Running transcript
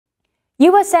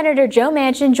U.S. Senator Joe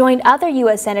Manchin joined other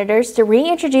U.S. senators to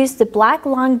reintroduce the Black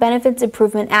Lung Benefits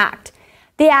Improvement Act.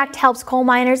 The act helps coal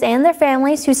miners and their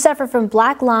families who suffer from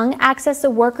black lung access the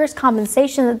workers'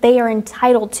 compensation that they are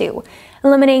entitled to,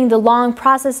 eliminating the long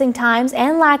processing times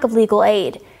and lack of legal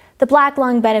aid. The Black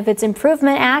Lung Benefits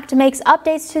Improvement Act makes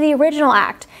updates to the original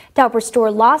act to help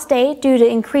restore lost aid due to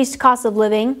increased cost of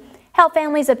living, help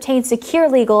families obtain secure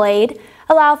legal aid,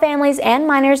 allow families and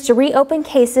miners to reopen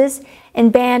cases,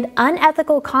 and ban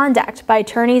unethical conduct by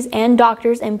attorneys and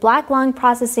doctors in black lung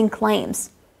processing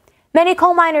claims. Many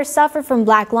coal miners suffer from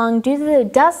black lung due to the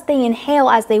dust they inhale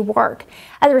as they work.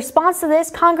 As a response to this,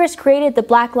 Congress created the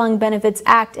Black Lung Benefits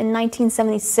Act in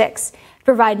 1976 to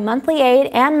provide monthly aid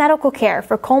and medical care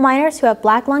for coal miners who have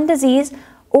black lung disease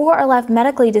or are left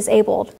medically disabled.